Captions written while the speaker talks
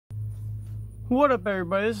What up,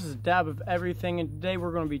 everybody? This is a dab of everything, and today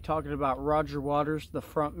we're going to be talking about Roger Waters, the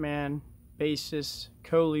frontman, bassist,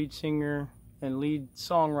 co-lead singer, and lead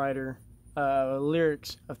songwriter,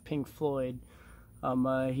 lyrics of Pink Floyd.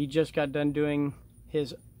 He just got done doing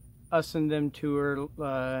his Us and Them tour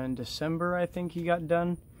in December, I think he got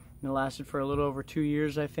done, and it lasted for a little over 2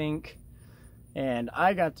 years, I think. And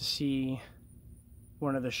I got to see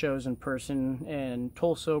one of the shows in person in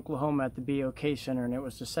Tulsa, Oklahoma at the BOK Center, and it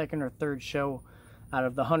was the second or third show out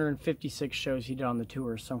of the 156 shows he did on the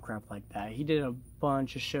tour, some crap like that. He did a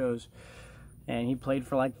bunch of shows, and he played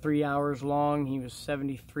for like 3 hours long. He was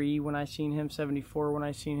 73 when I seen him, 74 when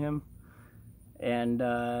I seen him. And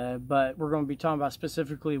but we're going to be talking about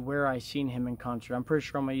specifically where I seen him in concert. I'm pretty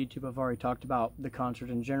sure on my YouTube I've already talked about the concert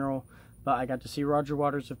in general, but I got to see Roger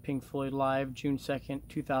Waters of Pink Floyd live June 2nd,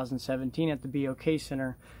 2017 at the BOK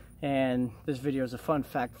Center. And this video is a fun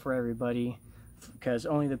fact for everybody, because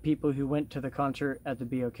only the people who went to the concert at the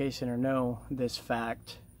BOK Center know this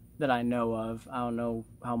fact that I know of. I don't know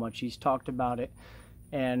how much he's talked about it.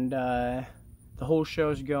 And the whole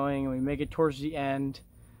show's going, and we make it towards the end.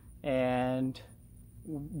 And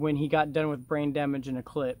when he got done with Brain Damage and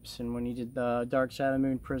Eclipse, and when he did the Dark Side of the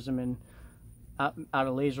Moon, Prism, and out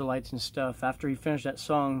of Laser Lights and stuff, after he finished that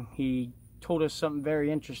song, he told us something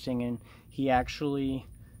very interesting, and he actually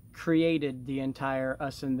created the entire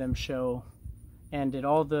Us and Them show and did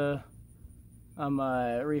all the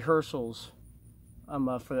rehearsals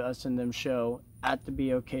for the Us and Them show at the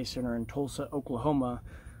BOK Center in Tulsa, Oklahoma.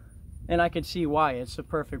 And I could see why. It's the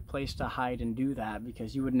perfect place to hide and do that,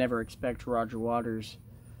 because you would never expect Roger Waters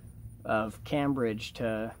of Cambridge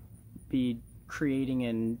to be creating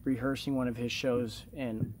and rehearsing one of his shows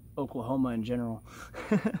in Oklahoma in general.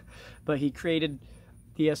 But he created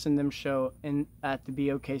the Us and Them show at the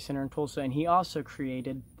BOK Center in Tulsa, and he also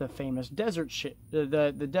created the famous Desert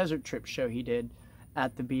the Desert Trip show he did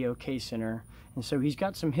at the BOK Center. And so he's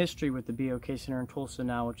got some history with the BOK Center in Tulsa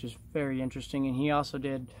now, which is very interesting. And he also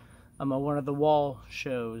did one of the Wall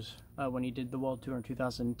shows when he did the Wall tour in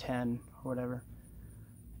 2010 or whatever.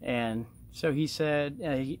 And so he said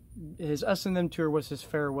his Us and Them tour was his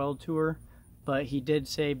farewell tour, but he did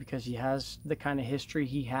say, because he has the kind of history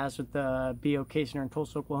he has with the BOK Center in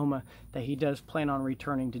Tulsa, Oklahoma, that he does plan on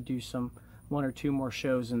returning to do one or two more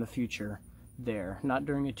shows in the future there. Not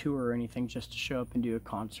during a tour or anything, just to show up and do a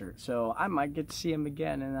concert. So I might get to see him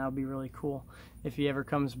again, and that'll be really cool if he ever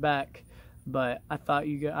comes back. But I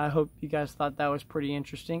hope you guys thought that was pretty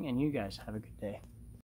interesting, and you guys have a good day.